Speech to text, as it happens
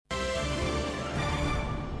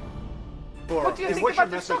What do you think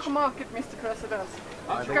about the stock market, Mr. President?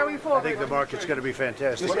 Going forward? I think the market's going to be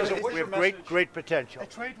fantastic. We have great potential.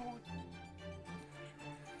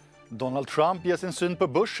 Donald Trump ger sin syn på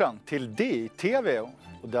börsen till DI-TV.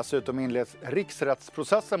 Och dessutom inleds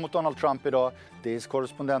riksrättsprocessen mot Donald Trump idag. DIs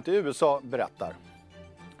korrespondent i USA berättar.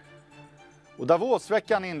 Och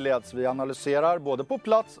Davosveckan inleds. Vi analyserar både på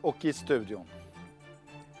plats och i studion.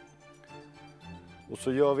 Och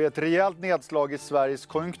så gör vi ett rejält nedslag i Sveriges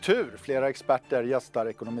konjunktur. Flera experter gästar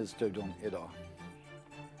Ekonomistudion idag.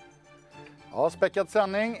 Ja, späckad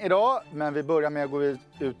sändning idag, men vi börjar med att gå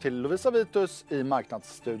ut till Lovisa Vitus i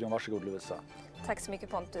Marknadsstudion. Varsågod Lovisa. Tack så mycket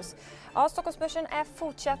Pontus. Ja, Stockholmsbörsen är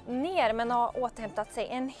fortsatt ner men har återhämtat sig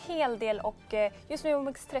en hel del och just nu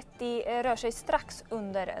OMX30 rör sig strax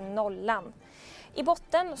under nollan. I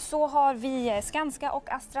botten så har vi Skanska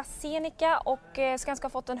och AstraZeneca och Skanska har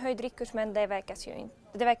fått en höjd riktkurs men det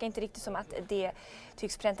verkar inte riktigt som att det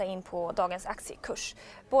tycks pränta in på dagens aktiekurs.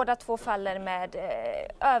 Båda två faller med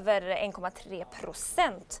över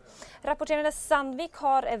 1,3%. Rapporterande Sandvik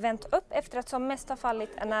har vänt upp efter att som mest har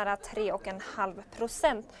fallit nära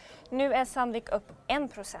 3,5%. Nu är Sandvik upp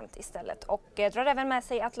 1% istället och drar även med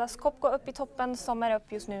sig Atlas Copco upp i toppen som är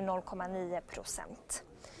upp just nu 0,9%.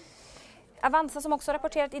 Avanza som också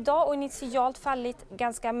rapporterat idag och initialt fallit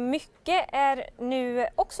ganska mycket är nu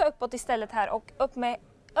också uppåt istället här och upp med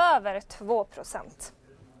över 2%.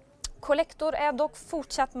 Collector är dock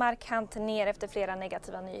fortsatt markant ner efter flera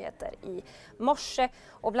negativa nyheter i morse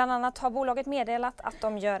och bland annat har bolaget meddelat att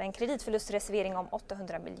de gör en kreditförlustreservering om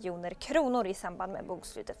 800 miljoner kronor i samband med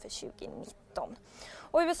bokslutet för 2019.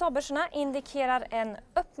 Och USA-börserna indikerar en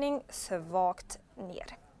öppning svagt ner.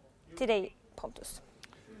 Till dig Pontus.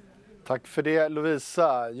 Tack för det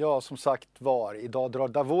Lovisa. Ja, som sagt var, idag drar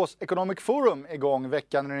Davos Economic Forum igång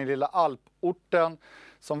veckan i den lilla alporten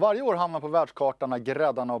som varje år hamnar på världskartan när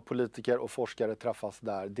gräddarna av politiker och forskare träffas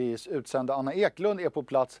där. DIs utsända Anna Eklund är på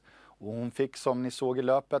plats och hon fick som ni såg i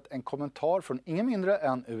löpet en kommentar från ingen mindre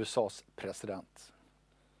än USAs president.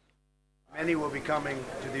 Many will be coming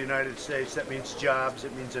to the United States. That means jobs,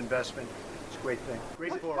 it means investment. It's a great thing.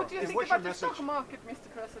 Great forum. What do you think about the stock market, Mr.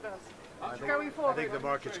 President? Going forward? I think the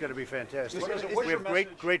market's going to be fantastic. We have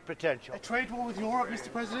great potential. A trade war with Europe, Mr.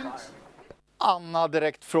 President? Anna,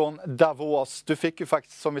 direkt från Davos. Du fick ju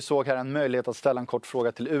faktiskt, som vi såg här, en möjlighet att ställa en kort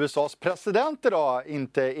fråga till USAs president idag.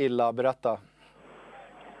 Inte illa, berätta.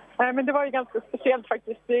 Nej, men det var ju ganska speciellt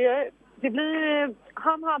faktiskt.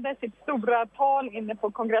 Han hade sitt stora tal inne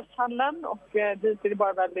på kongresshallen och dit är det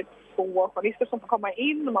bara väldigt få journalister som får komma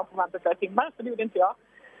in och man får vänta flera timmar, så det gjorde inte jag.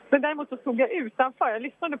 Men däremot så stod jag utanför. Jag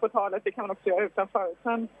lyssnade på talet, det kan man också göra utanför.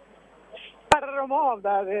 Sen spärrade de av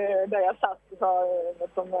där jag satt och sa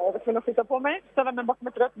att de var tvungna att flytta på mig. Ställde mig bakom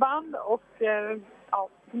ett rött band och ja,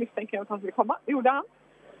 misstänker jag att han skulle komma. Det gjorde han.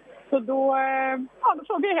 Så då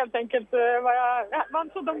frågade jag helt enkelt vad han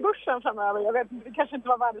trodde om börsen framöver. Jag vet, det kanske inte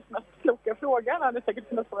var världens mest kloka fråga. Han hade säkert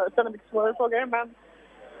kunnat ställa mycket svårare frågor, men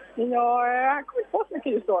jag kom inte på så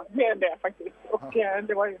mycket just då. Mer än det faktiskt. Och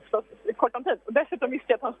det var ju förstås kort om tid. Och dessutom visste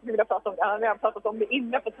jag att han skulle vilja prata om det. Han hade redan pratat om det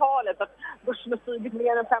inne på talet. Att börsen har stigit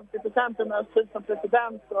mer än 50% under hans tid som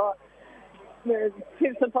president. Och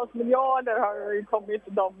tusentals miljarder har ju kommit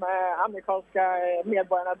de amerikanska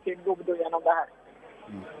medborgarna till godo genom det här.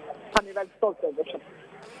 Han är väldigt stolt över börsen.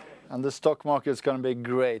 And the stock market is going to be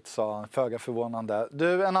great, sa han. Föga förvånande.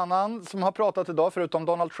 Du, en annan som har pratat idag förutom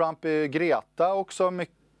Donald Trump är Greta. Också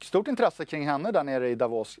mycket stort intresse kring henne där nere i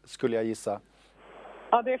Davos, skulle jag gissa.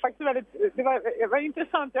 Ja, det är faktiskt det var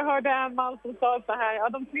intressant. Jag hörde en man som sa så här. Ja,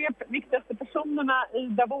 de 3 viktigaste personerna i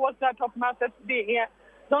Davos, det här toppmötet, det är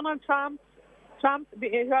Donald Trump,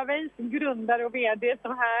 det är Huaweis grundare och vd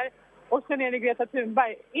som här. Och sen är det Greta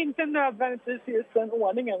Thunberg. Inte nödvändigtvis just den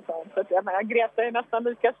ordningen. Så att jag menar, Greta är nästan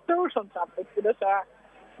lika stor som Trump. Det skulle säga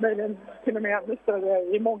möjligen till och med ännu större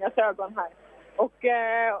i många ögon här. Och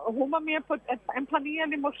hon var med på en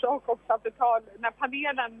panel i morse och också haft ett tal. När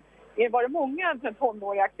panelen var det många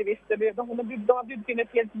tonåriga aktivister. De har bjudit in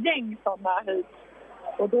ett helt gäng sådana hit.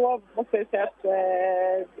 Och då måste jag säga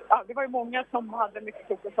att det var ju många som hade mycket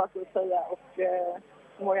kloka saker att säga. Och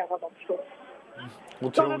hon var en av dem förstås.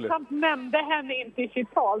 Donald Trump nämnde henne inte i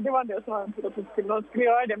sitt tal. Det var det som han skulle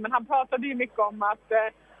göra det. Men han pratade ju mycket om att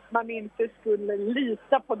man inte skulle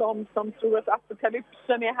lita på dem som tror att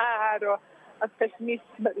apokalypsen är här och att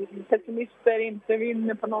pessimister inte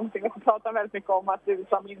vinner på någonting. Och så pratar han väldigt mycket om att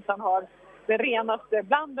USA minsann har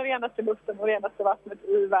bland den renaste luften och renaste vattnet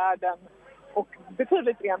i världen. Och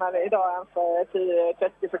betydligt renare idag än för 10,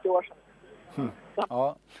 30, 40 år sedan.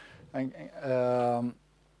 Ja.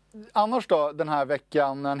 Annars då den här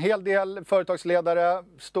veckan, en hel del företagsledare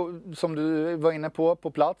som du var inne på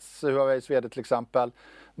plats, Huawei Sweden till exempel.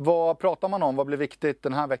 Vad pratar man om? Vad blir viktigt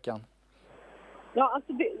den här veckan? Ja,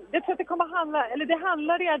 alltså jag tror att det kommer handla, eller det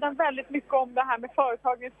handlar redan väldigt mycket om det här med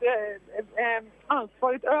företagens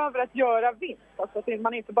ansvar utöver att göra vinst. Alltså att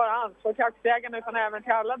man inte bara har ansvar till aktieägarna utan även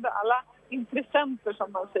till alla intressenter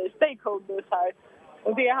som man säger, stakeholders här.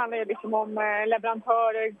 Och det handlar ju liksom om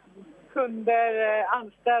leverantörer, kunder,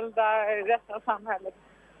 anställda, resten av samhället.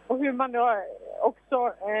 Och hur man då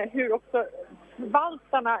också, hur också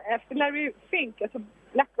förvaltarna efter Larry Fink, alltså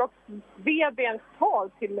BlackRocks vd:ns tal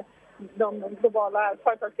till de globala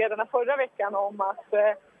företagsledarna förra veckan om att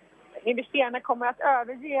investerarna kommer att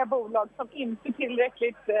överge bolag som inte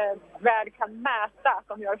tillräckligt väl kan mäta att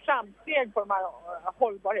de gör framsteg på de här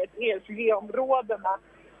ESG-områdena.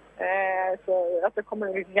 Så att det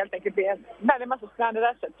kommer helt enkelt bli en väldigt massa stranded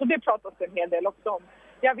assets. Så det pratas det en hel del också om.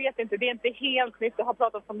 Jag vet inte, det är inte helt nytt. Det har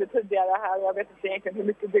pratats om det tidigare här. Jag vet inte egentligen hur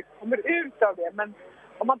mycket det kommer ut av det. Men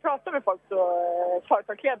om man pratar med folk så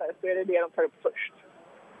företagsledare så är det de tar upp först.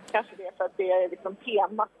 Kanske det för att det är liksom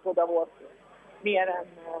temat på Davos mer än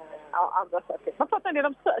andra saker. Man pratar en del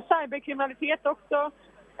om cyberkriminalitet också.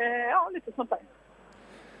 Lite sånt där.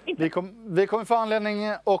 Vi kommer få anledning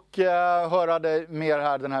att höra dig mer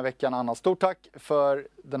här den här veckan, Anna. Stort tack för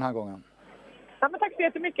den här gången. Ja, men tack så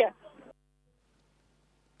jättemycket.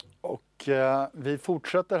 Och vi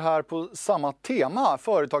fortsätter här på samma tema.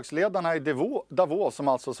 Företagsledarna i Davos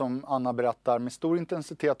som Anna berättar med stor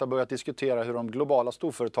intensitet har börjat diskutera hur de globala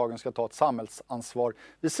storföretagen ska ta ett samhällsansvar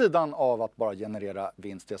vid sidan av att bara generera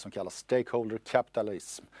vinst, det som kallas stakeholder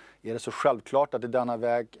capitalism. Är det så självklart att i denna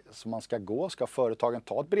väg som man ska gå ska företagen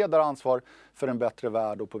ta ett bredare ansvar för en bättre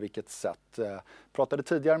värld och på vilket sätt? Pratade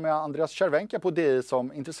tidigare med Andreas Cervenka på DI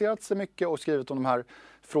som intresserat sig mycket och skrivit om de här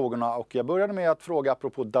frågorna, och jag började med att fråga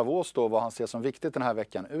apropå Davos då vad han ser som viktigt den här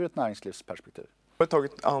veckan ur ett näringslivsperspektiv. Jag har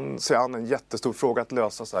tagit sig an en jättestor fråga att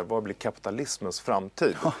lösa, så här, vad blir kapitalismens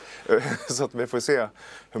framtid? Så att vi får se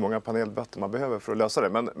hur många paneldebatter man behöver för att lösa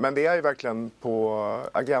det. Men det är ju verkligen på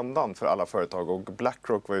agendan för alla företag, och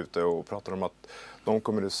BlackRock var ute och pratade om att de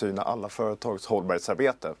kommer att syna alla företags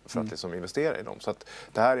hållbarhetsarbete för att liksom investera i dem. Så att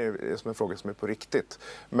det här är som en fråga som är på riktigt.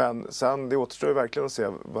 Men sen det återstår ju verkligen att se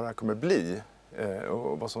vad det här kommer bli.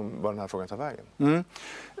 Och vad den här frågan tar vägen.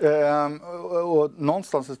 Och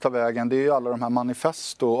någonstans tar vägen, det är ju alla de här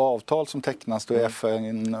manifest och avtal som tecknas då i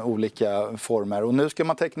FN i olika former. Och nu ska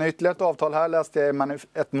man teckna ytterligare ett avtal. Här läste jag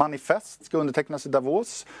ett manifest ska undertecknas i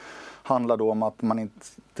Davos. Handlar då om att man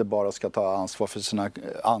inte bara ska ta ansvar för sina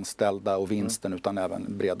anställda och vinsten utan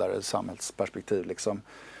även bredare samhällsperspektiv liksom.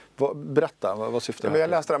 Berätta, vad syftar det? Jag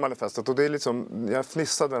läste det här manifestet och det är liksom, jag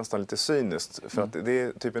fnissade nästan lite cyniskt för att det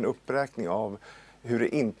är typ en uppräkning av hur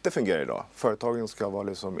det inte fungerar idag. Företagen ska vara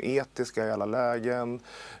liksom etiska i alla lägen,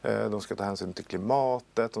 de ska ta hänsyn till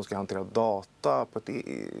klimatet, de ska hantera data på ett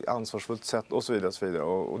ansvarsfullt sätt och så vidare. Och så vidare.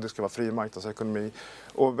 Och det ska vara fri marknadsekonomi,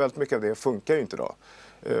 och väldigt mycket av det funkar ju inte idag.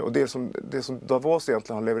 Och det som Davos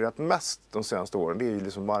egentligen har levererat mest de senaste åren, det är ju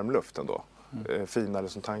liksom varmluften då. Fina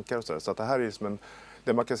liksom tankar och sådär. Så att det här är liksom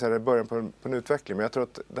det man kan säga är början på en utveckling. Men jag tror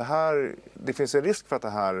att det finns en risk för att det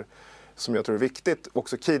här, som jag tror är viktigt,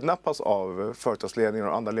 också kidnappas av företagsledningar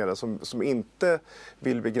och andra ledare som inte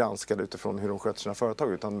vill bli granskade utifrån hur de sköter sina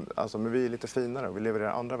företag, utan alltså, men vi är lite finare och vi lever i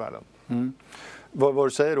andra världen. Vad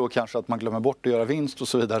du säger då kanske att man glömmer bort att göra vinst och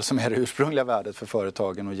så vidare som är det ursprungliga värdet för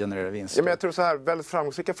företagen och generera vinst? Ja, men jag tror så här, väldigt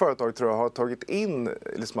framgångsrika företag tror jag har tagit in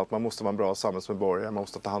liksom att man måste vara en bra samhällsmedborgare, man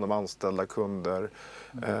måste ta hand om anställda, kunder,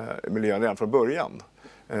 miljön redan från början.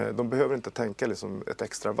 De behöver inte tänka liksom ett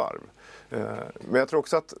extra varv. Men jag tror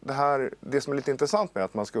också att det som är lite intressant med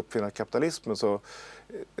att man ska uppfinna kapitalismen, så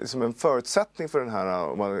som en förutsättning för den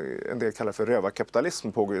här, en del kallar för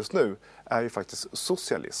rövarkapitalism pågår just nu, är ju faktiskt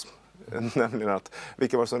socialism. Nämligen att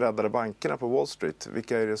vilka var det som räddade bankerna på Wall Street?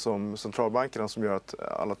 Vilka är det som centralbankerna som gör att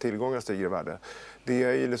alla tillgångar stiger i värde? Det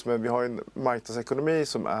är ju liksom, vi har en marknadsekonomi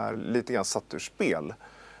som är lite grann satt ur spel.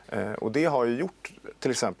 Och det har ju gjort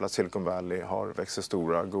till exempel att Silicon Valley har växt sig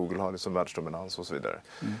stora, Google har liksom världsdominans och så vidare.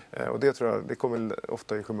 Och det tror jag, det kommer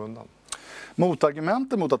ofta i skymundan.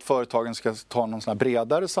 Motargumenten mot att företagen ska ta någon sån här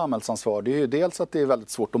bredare samhällsansvar, det är ju dels att det är väldigt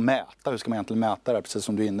svårt att mäta. Hur ska man egentligen mäta det? Precis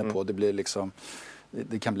som du är inne på,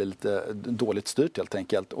 det kan bli lite dåligt styrt helt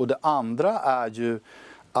enkelt. Och det andra är ju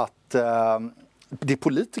att det är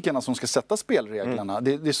politikerna som ska sätta spelreglerna.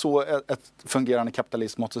 Det är så ett fungerande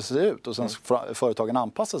kapitalism måste se ut. Och sen företagen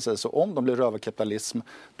anpassar sig. Så om de blir rövarkapitalism,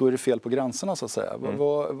 då är det fel på gränserna så att säga.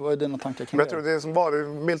 Vad är dina tankar kring det? Jag tror det som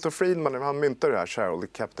var Milton Friedman, han myntade det här shareholder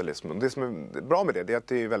capitalism. Det som är bra med det är att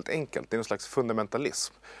det är väldigt enkelt. Det är en slags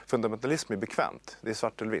fundamentalism. Fundamentalism är bekvämt. Det är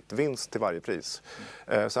svart eller vitt. Vinst till varje pris.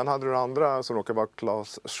 Sen hade du andra som råkar vara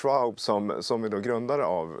Klaus Schwab som är då grundare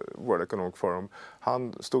av World Economic Forum.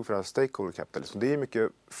 Han stod för det här stakeholder capitalism. Det är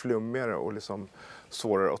mycket flummigare och liksom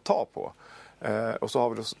svårare att ta på. Och så har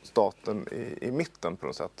vi då staten i mitten på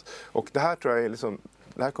något sätt. Och det här tror jag är liksom,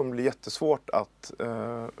 det här kommer bli jättesvårt att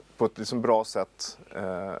på ett liksom bra sätt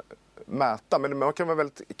mäta. Men man kan vara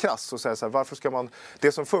väldigt krass och säga så här, varför ska man,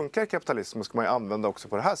 det som funkar i kapitalismen ska man ju använda också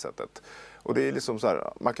på det här sättet. Och det är liksom så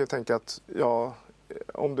här, man kan ju tänka att ja,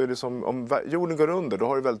 om jorden går under, då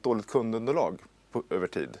har du väldigt dåligt kundunderlag över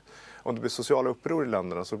tid. Om det blir sociala uppror i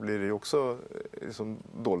länderna så blir det ju också liksom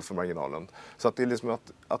dåligt för marginalen. Så att det är liksom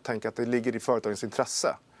att tänka att det ligger i företagens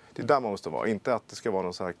intresse. Det är där man måste vara. Inte att det ska vara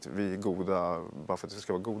någon sagt vi är goda bara för att vi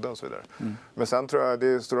ska vara goda och så vidare. Men sen tror jag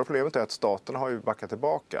det stora problemet är att staterna har ju backat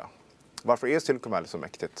tillbaka. Varför är Silicon Valley så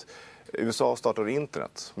mäktigt? USA startade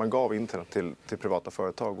internet. Man gav internet till privata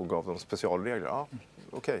företag och gav dem specialregler. Ja,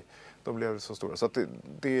 okej. Då blev det så stora. Så att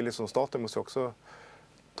det är liksom, staten måste också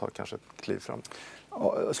ta kanske ett kliv fram.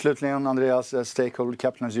 Slutligen Andreas, stakeholder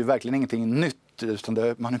capitalism är ju verkligen ingenting nytt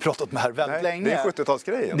utan man har pratat med här väldigt länge. Det är en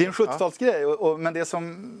 70-talsgrej. Det är en 70-talsgrej men det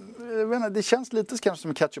som det känns lite kanske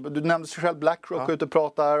som en catch-up. Du nämnde sig själv BlackRock ute och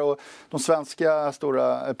pratar och de svenska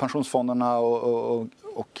stora pensionsfonderna och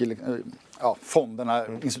fonderna,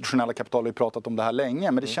 institutionella kapital har ju pratat om det här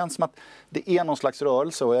länge, men det känns som att det är någon slags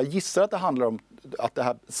rörelse och jag gissar att det handlar om att det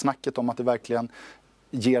här snacket om att det verkligen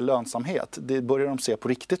ger lönsamhet. Det börjar de se på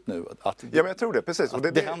riktigt nu. Att ja, men jag tror det, precis. Och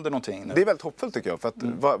det händer någonting nu. Det är väldigt hoppfullt tycker jag. För att,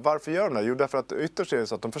 varför gör de det? Jo, därför att ytterst är det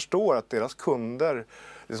så att de förstår att deras kunder,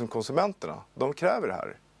 liksom konsumenterna, de kräver det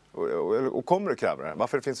här. Och kommer att kräva det.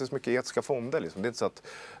 Varför det finns det så mycket etiska fonder? Liksom. Det är inte så att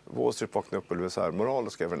Wall Street vaknar upp och blir så här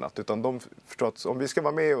moraliska över natt. Utan de förstår att om vi ska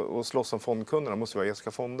vara med och slåss om fondkunderna måste vi ha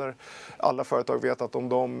etiska fonder. Alla företag vet att om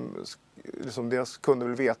deras kunder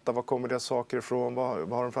vill veta var kommer deras saker ifrån, vad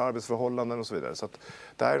har de för arbetsförhållanden och så vidare. Så att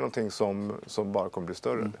det här är någonting som bara kommer bli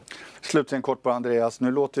större. Slutligen kort på Andreas,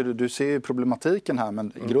 nu låter du ser ju problematiken här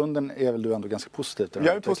men i grunden är väl du ändå ganska positiv till det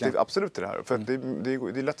här? Jag är positiv absolut till det här. För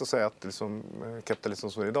det är lätt att säga att liksom,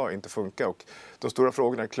 kapitalismen som är idag inte funkar och de stora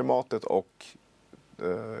frågorna, klimatet och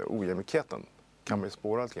ojämlikheten kan man ju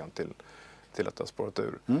spåra lite grann till att det har spårat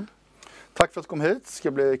ur. Tack för att du kom hit, det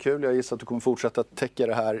ska bli kul. Jag gissar att du kommer fortsätta täcka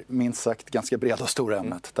det här minst sagt ganska breda och stora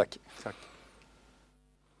ämnet. Tack.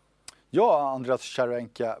 Ja, Andreas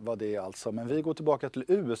Cervenka var det alltså. Men vi går tillbaka till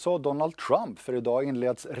USA och Donald Trump. För idag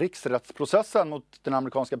inleds riksrättsprocessen mot den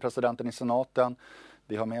amerikanska presidenten i senaten.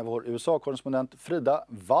 Vi har med vår USA-korrespondent Frida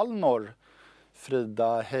Wallnor.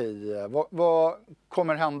 Frida, hej. Vad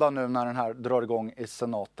kommer hända nu när den här drar igång i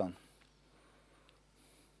senaten?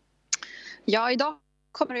 Ja, idag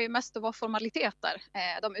kommer det ju mest att vara formaliteter.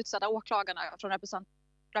 De utsedda åklagarna från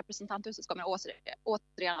representanthuset kommer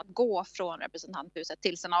återigen att gå från representanthuset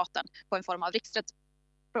till senaten på en form av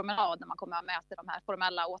riksrättspromenad när man kommer att mäta de här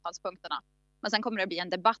formella åtalspunkterna. Men sen kommer det bli en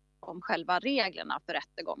debatt om själva reglerna för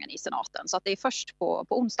rättegången i senaten. Så att det är först på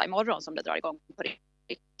onsdag imorgon som det drar igång på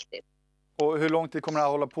riktigt. Och hur lång tid kommer det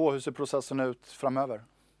att hålla på? Hur ser processen ut framöver?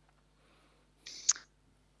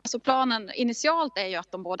 Så planen initialt är ju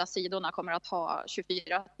att de båda sidorna kommer att ha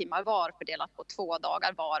 24 timmar var fördelat på 2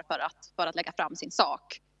 dagar var för att lägga fram sin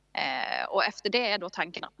sak. Och efter det är då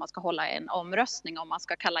tanken att man ska hålla en omröstning om man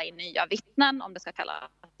ska kalla in nya vittnen, om det ska kalla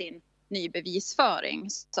in ny bevisföring.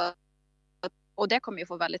 Och det kommer ju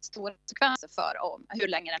få väldigt stora konsekvenser för hur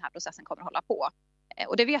länge den här processen kommer att hålla på.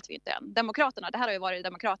 Och det vet vi inte än. Det här har ju varit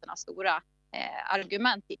Demokraternas stora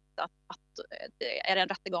argument att är det en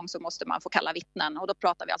rättegång så måste man få kalla vittnen. Och då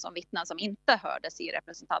pratar vi alltså om vittnen som inte hördes i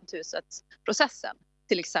representanthusets processen.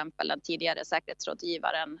 Till exempel den tidigare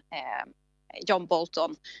säkerhetsrådgivaren John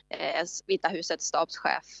Bolton, Vita husets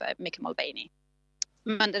stabschef Mick Mulvaney.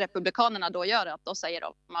 Men det republikanerna då gör är att då säger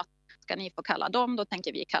de att ska ni få kalla dem, då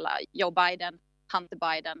tänker vi kalla Joe Biden, Hunter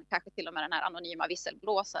Biden, kanske till och med den här anonyma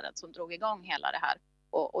visselblåsaren som drog igång hela det här.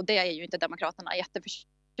 Och det är ju inte Demokraterna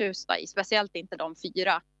jätteförtjusta i, speciellt inte de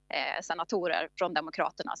 4 senatorer från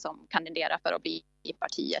Demokraterna som kandiderar för att bli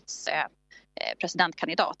partiets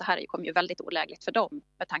presidentkandidat. Det här kommer ju väldigt olägligt för dem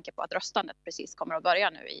med tanke på att röstandet precis kommer att börja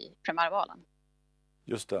nu i primärvalen.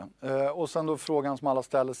 Just det. Och sen då frågan som alla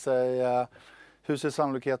ställer sig, hur ser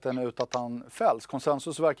sannolikheten ut att han fälls?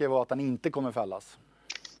 Konsensus verkar ju vara att han inte kommer fällas.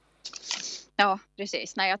 Ja,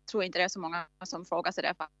 precis. Nej, jag tror inte det är så många som frågar sig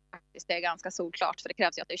det faktiskt. Det är ganska solklart, för det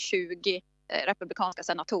krävs ju att det är 20 republikanska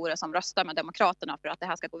senatorer som röstar med demokraterna för att det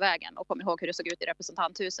här ska gå vägen. Och kom ihåg hur det såg ut i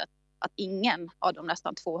representanthuset, att ingen av de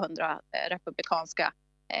nästan 200 republikanska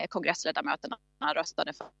kongressledamöterna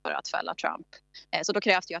röstade för att fälla Trump. Så då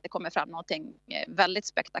krävs det ju att det kommer fram någonting väldigt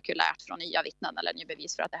spektakulärt från nya vittnen eller ny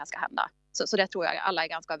bevis för att det här ska hända. Så det tror jag alla är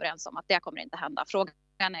ganska överens om, att det kommer inte hända.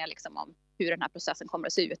 Frågan är liksom om hur den här processen kommer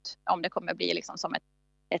att se ut. Om det kommer bli liksom som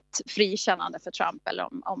ett frikännande för Trump,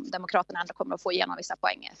 eller om demokraterna ändå kommer att få igenom vissa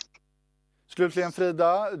poänger. Slutligen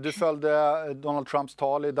Frida, du följde Donald Trumps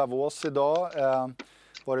tal i Davos idag.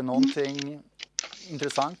 Var det någonting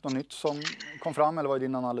intressant, något nytt som kom fram, eller vad är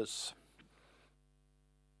din analys?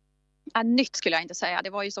 Nytt skulle jag inte säga. Det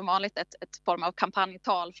var ju som vanligt ett form av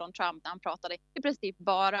kampanjtal från Trump, när han pratade i princip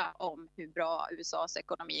bara om hur bra USAs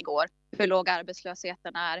ekonomi går, hur låg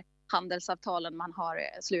arbetslösheten är, handelsavtalen man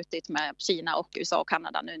har slutit med Kina och USA och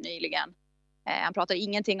Kanada nu nyligen. Han pratade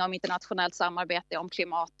ingenting om internationellt samarbete, om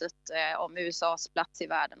klimatet, om USAs plats i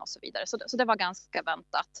världen och så vidare. Så det var ganska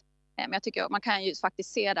väntat. Men jag tycker man kan ju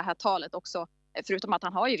faktiskt se det här talet också, förutom att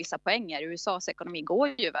han har ju vissa poänger. USAs ekonomi går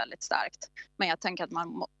ju väldigt starkt. Men jag tänker att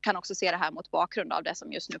man kan också se det här mot bakgrund av det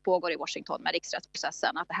som just nu pågår i Washington med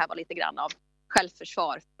riksrättsprocessen. Att det här var lite grann av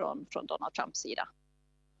självförsvar från Donald Trumps sida.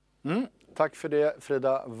 Tack för det,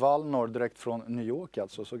 Frida Wallnor, direkt från New York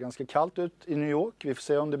alltså. Så ganska kallt ut i New York. Vi får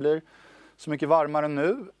se om det blir så mycket varmare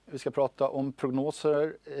nu. Vi ska prata om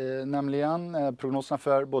prognoser, nämligen prognoserna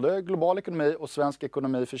för både global ekonomi och svensk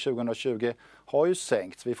ekonomi för 2020 har ju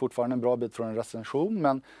sänkts. Vi är fortfarande en bra bit från en recension,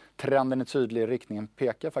 men trenden är tydlig, riktningen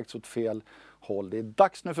pekar faktiskt åt fel håll. Det är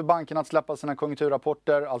dags nu för bankerna att släppa sina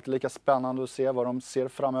konjunkturrapporter. Alltid lika spännande att se vad de ser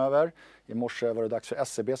framöver. I morse var det dags för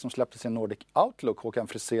SEB som släppte sin Nordic Outlook. Håkan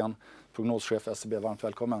Frisén, prognoschef SEB, varmt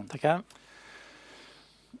välkommen. Tackar.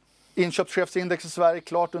 Inköpschefsindex i Sverige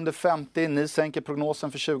klart under 50. Ni sänker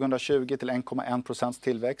prognosen för 2020 till 1,1%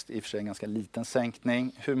 tillväxt. I och för sig en ganska liten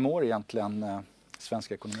sänkning. Hur mår egentligen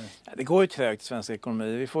svensk ekonomi? Det går ju trögt i svensk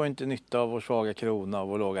ekonomi. Vi får inte nytta av vår svaga krona och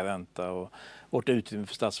vår låga ränta och vårt utrymme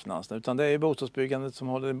för statsfinanserna. Utan det är bostadsbyggandet som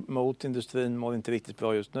håller emot. Industrin mår inte riktigt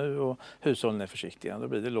bra just nu och hushållen är försiktiga. Då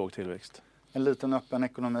blir det låg tillväxt. En liten öppen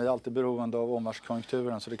ekonomi är alltid beroende av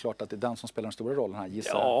omvärldskonjunkturen, så det är klart att det är den som spelar den stora rollen här,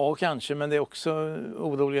 gissar jag. Ja, kanske, men det är också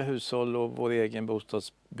oroliga hushåll och vår egen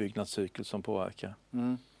bostadsbyggnadscykel som påverkar.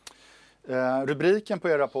 Rubriken på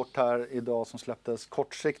er rapport här idag som släpptes: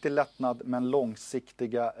 kortsiktig lättnad men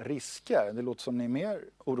långsiktiga risker. Det låter som ni är mer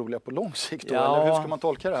oroliga på lång sikt då, eller hur ska man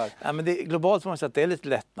tolka det här? Ja, men globalt får man säga att det är lite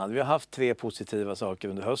lättnad. Vi har haft 3 positiva saker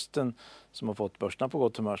under hösten som har fått börserna på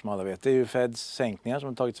gott humör, som alla vet. Det är ju Feds sänkningar som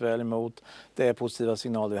har tagits väl emot. Det är positiva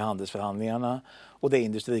signaler i handelsförhandlingarna. Och det är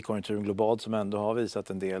industrikonjunkturen globalt som ändå har visat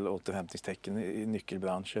en del återhämtningstecken i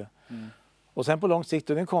nyckelbranscher. Och sen på lång sikt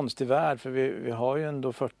är det en konstig värld, för vi har ju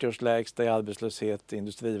ändå 40 års lägsta i arbetslöshet i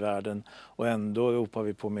industrivärlden och ändå ropar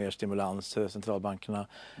vi på mer stimulanser. Centralbankerna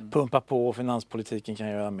pumpar på och finanspolitiken kan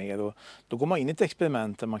göra mer. Och då går man in i ett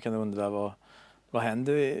experiment där man kan undra vad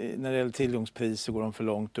händer när det gäller tillgångspriser. Går de för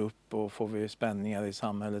långt upp och får vi spänningar i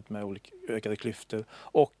samhället med ökade klyftor,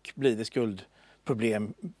 och blir det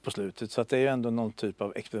skuldproblem på slutet. Så att det är ju ändå någon typ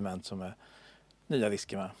av experiment som är nya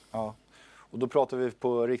risker med. Ja. Och då pratar vi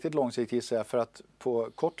på riktigt lång sikt, gissar jag, för att på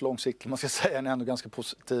kort lång sikt man ska säga är ni ändå ganska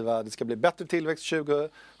positiva. Det ska bli bättre tillväxt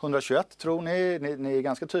 2021, tror ni. Ni är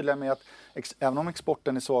ganska tydliga med att även om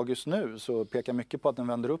exporten är svag just nu så pekar mycket på att den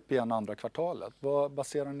vänder upp igen andra kvartalet. Vad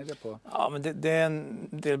baserar ni det på? Ja, men det är en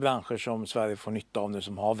del branscher som Sverige får nytta av nu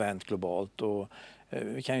som har vänt globalt, och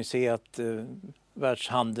vi kan ju se att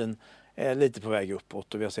världshandeln är lite på väg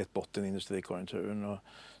uppåt och vi har sett botten i industrikonjunkturen, och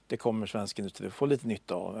det kommer svensk industri få lite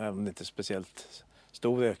nytta av, även om det inte är speciellt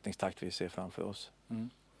stor ökningstakt vi ser framför oss.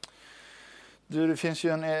 Det finns ju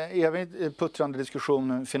en evigt puttrande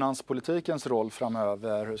diskussion om finanspolitikens roll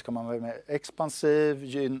framöver. Hur ska man vara mer expansiv,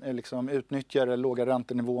 liksom utnyttja den låga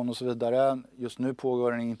räntenivån och så vidare. Just nu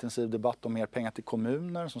pågår en intensiv debatt om mer pengar till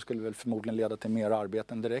kommuner som skulle väl förmodligen leda till mer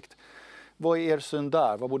arbeten direkt. Vad är er syn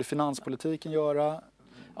där? Vad borde finanspolitiken göra?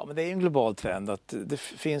 Ja, men det är en global trend att det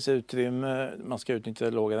finns utrymme, man ska utnyttja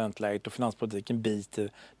det låga ränteläget, och finanspolitiken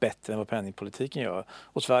biter bättre än vad penningpolitiken gör.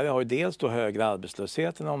 Och Sverige har ju dels då högre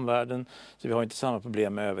arbetslöshet än omvärlden, så vi har inte samma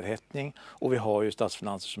problem med överhettning, och vi har ju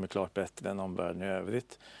statsfinanser som är klart bättre än omvärlden i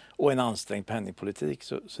övrigt, och en ansträngd penningpolitik.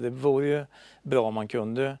 Så det vore ju bra om man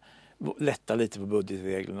kunde lätta lite på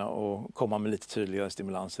budgetreglerna och komma med lite tydligare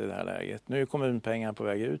stimulanser i det här läget. Nu är kommunpengar på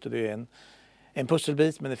väg ut och det är en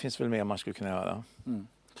pusselbit, men det finns väl mer man skulle kunna göra.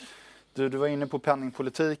 Du var inne på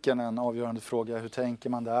penningpolitiken, en avgörande fråga. Hur tänker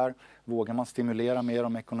man där? Vågar man stimulera mer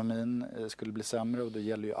om ekonomin skulle bli sämre? Och det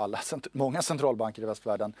gäller ju många centralbanker i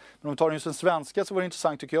västvärlden. Men om vi tar just den svenska så var det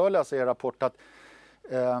intressant tycker jag att läsa i er rapport att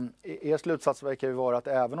er slutsats verkar ju vara att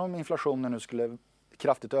även om inflationen nu skulle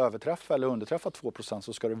kraftigt överträffa eller underträffa 2%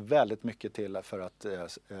 så ska det väldigt mycket till för att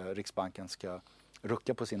Riksbanken ska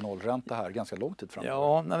rucka på sin nollränta här ganska lång tid framöver.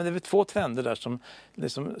 Ja, men det är väl två trender där som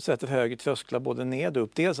liksom sätter högre trösklar både ned och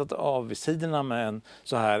upp. Dels att avsidorna med en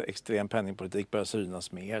så här extrem penningpolitik börjar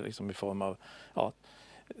synas mer liksom i form av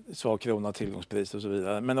svag krona, tillgångspriser och så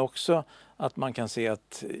vidare. Men också att man kan se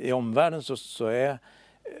att i omvärlden så är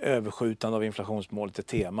överskjutande av inflationsmålet ett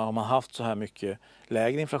tema. Har man haft så här mycket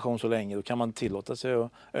lägre inflation så länge då kan man tillåta sig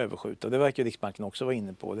att överskjuta. Det verkar Riksbanken också vara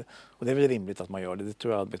inne på. Och det är väl rimligt att man gör det. Det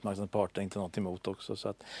tror jag arbetsmarknadens parter inte har något emot också. Så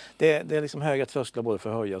att det är liksom höga trösklar både för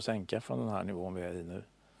att höja och sänka från den här nivån vi är i nu.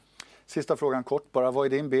 Sista frågan kort bara. Vad är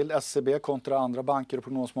din bild? SCB kontra andra banker och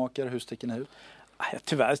prognosmakare. Hur sticker ni ut?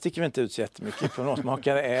 Tyvärr sticker vi inte ut så jättemycket.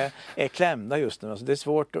 Prognosmakare är klämda just nu. Alltså det är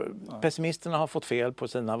svårt. Pessimisterna har fått fel på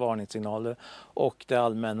sina varningssignaler och det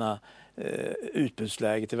allmänna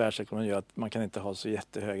utbudsläget i världsekonomin gör att man kan inte ha så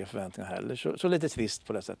jättehöga förväntningar heller. Så lite trist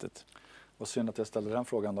på det sättet. Vad synd att jag ställde den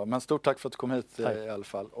frågan då. Men stort tack för att du kom hit i alla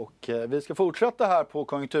fall. Och vi ska fortsätta här på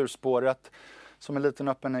konjunkturspåret. Som en liten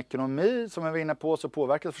öppen ekonomi som vi var inne på så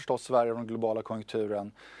påverkas förstås Sverige av den globala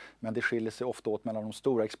konjunkturen. Men det skiljer sig ofta åt mellan de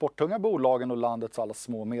stora exporttunga bolagen och landets alla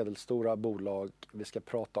små och medelstora bolag. Vi ska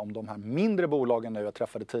prata om de här mindre bolagen nu. Jag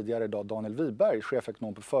träffade tidigare idag Daniel Wiberg,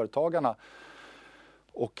 chefekonom på Företagarna.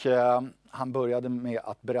 Och han började med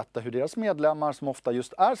att berätta hur deras medlemmar, som ofta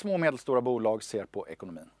just är små och medelstora bolag, ser på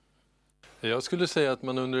ekonomin. Jag skulle säga att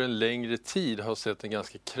man under en längre tid har sett en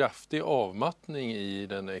ganska kraftig avmattning i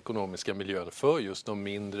den ekonomiska miljön för just de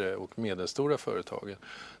mindre och medelstora företagen.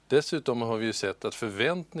 Dessutom har vi ju sett att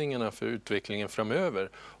förväntningarna för utvecklingen framöver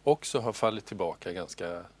också har fallit tillbaka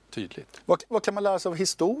ganska tydligt. Vad kan man lära sig av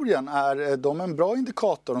historien? Är de en bra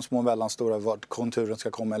indikator, de små och mellanstora, vart konjunkturen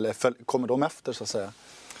ska komma eller kommer de efter så att säga?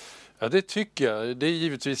 Ja, det tycker jag. Det är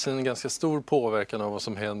givetvis en ganska stor påverkan av vad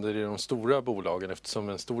som händer i de stora bolagen eftersom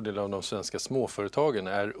en stor del av de svenska småföretagen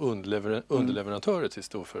är underleverantörer till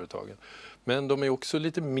storföretagen. Men de är också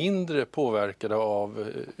lite mindre påverkade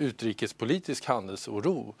av utrikespolitisk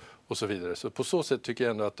handelsoro och så vidare. Så på så sätt tycker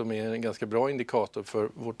jag ändå att de är en ganska bra indikator för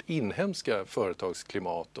vårt inhemska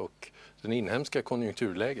företagsklimat och den inhemska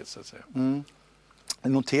konjunkturläget så att säga.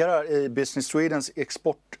 Jag noterar i Business Swedens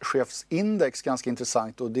exportchefsindex ganska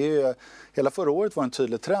intressant och det är, hela förra året var en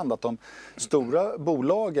tydlig trend att de stora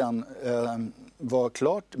bolagen var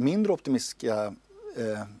klart mindre optimistiska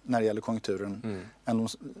när det gäller konjunkturen än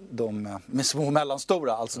de med små och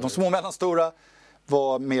mellanstora. Alltså de små och mellanstora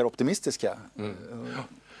var mer optimistiska.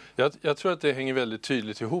 Jag tror att det hänger väldigt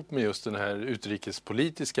tydligt ihop med just den här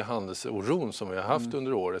utrikespolitiska handelsoron som vi har haft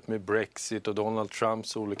under året med Brexit och Donald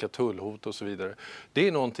Trumps olika tullhot och så vidare. Det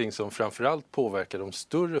är någonting som framförallt påverkar de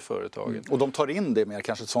större företagen. Och de tar in det mer,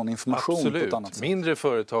 kanske sån information. Absolut. På ett annat sätt. Mindre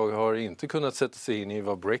företag har inte kunnat sätta sig in i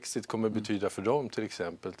vad Brexit kommer betyda för dem till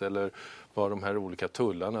exempel eller vad de här olika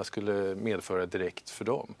tullarna skulle medföra direkt för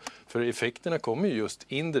dem. För effekterna kommer ju just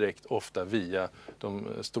indirekt ofta via de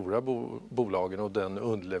stora bolagen och den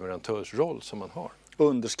underleverantörsroll som man har.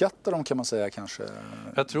 Underskattar de kan man säga kanske?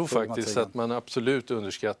 Jag tror faktiskt att man absolut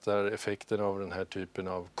underskattar effekten av den här typen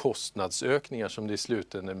av kostnadsökningar som det i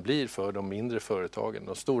slutändan blir för de mindre företagen.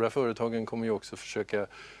 De stora företagen kommer ju också försöka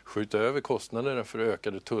skjuta över kostnaderna för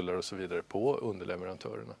ökade tullar och så vidare på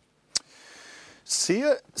underleverantörerna.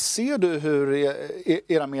 Ser du hur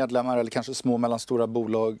era medlemmar eller kanske små och mellanstora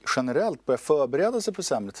bolag generellt börjar förbereda sig på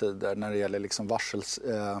sämre tider när det gäller liksom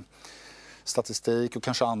varselstatistik och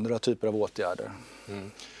kanske andra typer av åtgärder?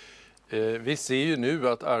 Vi ser ju nu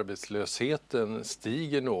att arbetslösheten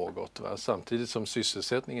stiger något samtidigt som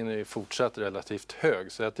sysselsättningen är fortsatt relativt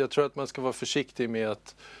hög. Så att jag tror att man ska vara försiktig med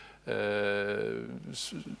att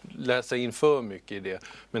läsa in för mycket i det.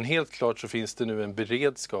 Men helt klart så finns det nu en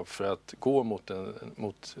beredskap för att gå mot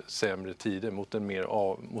sämre tider, mot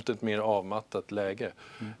ett mer avmattat läge.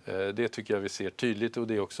 Det tycker jag vi ser tydligt och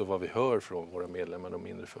det är också vad vi hör från våra medlemmar, de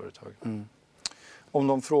mindre företagen. Om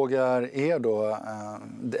de frågar er då,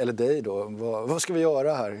 eller dig då, vad ska vi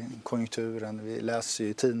göra här i konjunkturen? Vi läser ju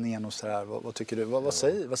i tidningen och så här. Vad tycker du? Vad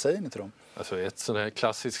säger ni till dem? Alltså ett sånt här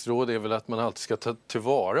klassiskt råd är väl att man alltid ska ta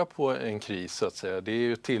tillvara på en kris så att säga. Det är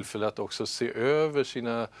ju ett tillfälle att också se över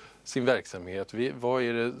sin verksamhet. Vad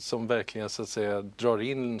är det som verkligen så att säga drar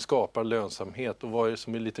in, skapar lönsamhet och vad är det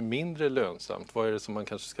som är lite mindre lönsamt? Vad är det som man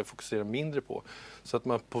kanske ska fokusera mindre på? Så att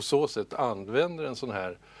man på så sätt använder en sån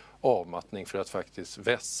här avmattning för att faktiskt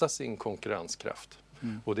vässa sin konkurrenskraft.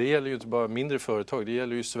 Och det gäller ju inte bara mindre företag, det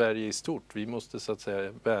gäller ju Sverige i stort. Vi måste så att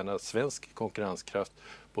säga värna svensk konkurrenskraft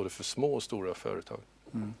både för små och stora företag.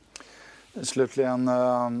 Slutligen,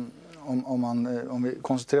 om vi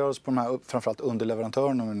koncentrerar oss på de här framförallt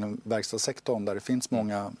underleverantörerna inom verkstadssektorn där det finns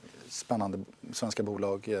många spännande svenska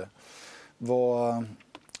bolag.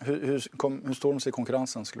 Hur står de sig i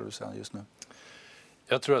konkurrensen skulle du säga just nu?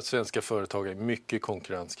 Jag tror att svenska företag är mycket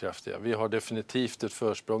konkurrenskraftiga. Vi har definitivt ett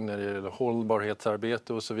försprång när det gäller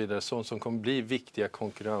hållbarhetsarbete och så vidare. Sånt som kommer bli viktiga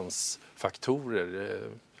konkurrensfaktorer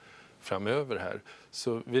framöver här.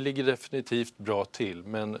 Så vi ligger definitivt bra till.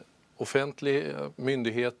 Men offentliga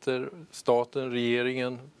myndigheter, staten,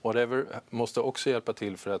 regeringen, whatever, måste också hjälpa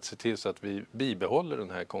till för att se till så att vi bibehåller den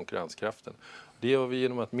här konkurrenskraften. Det gör vi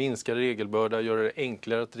genom att minska regelbörda, göra det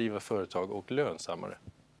enklare att driva företag och lönsammare.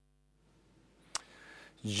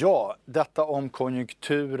 Ja, detta om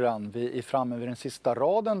konjunkturen. Vi är framme vid den sista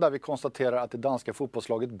raden där vi konstaterar att det danska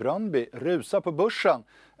fotbollslaget Brøndby rusar på börsen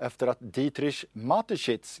efter att Dietrich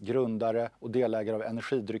Mateschitz, grundare och delägare av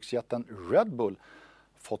energidrycksjätten Red Bull,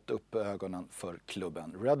 fått upp ögonen för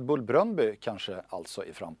klubben. Red Bull Brøndby kanske alltså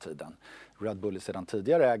i framtiden. Red Bull är sedan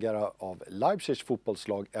tidigare ägare av Leipzigs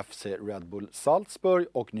fotbollslag FC Red Bull Salzburg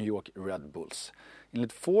och New York Red Bulls.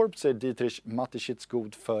 Enligt Forbes är Dietrich Mateschitz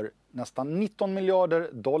god för nästan 19 miljarder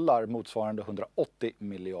dollar motsvarande 180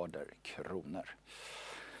 miljarder kronor.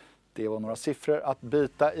 Det var några siffror att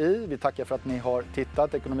bita i. Vi tackar för att ni har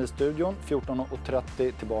tittat. Ekonomistudion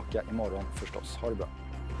 14.30 tillbaka imorgon förstås. Ha det bra.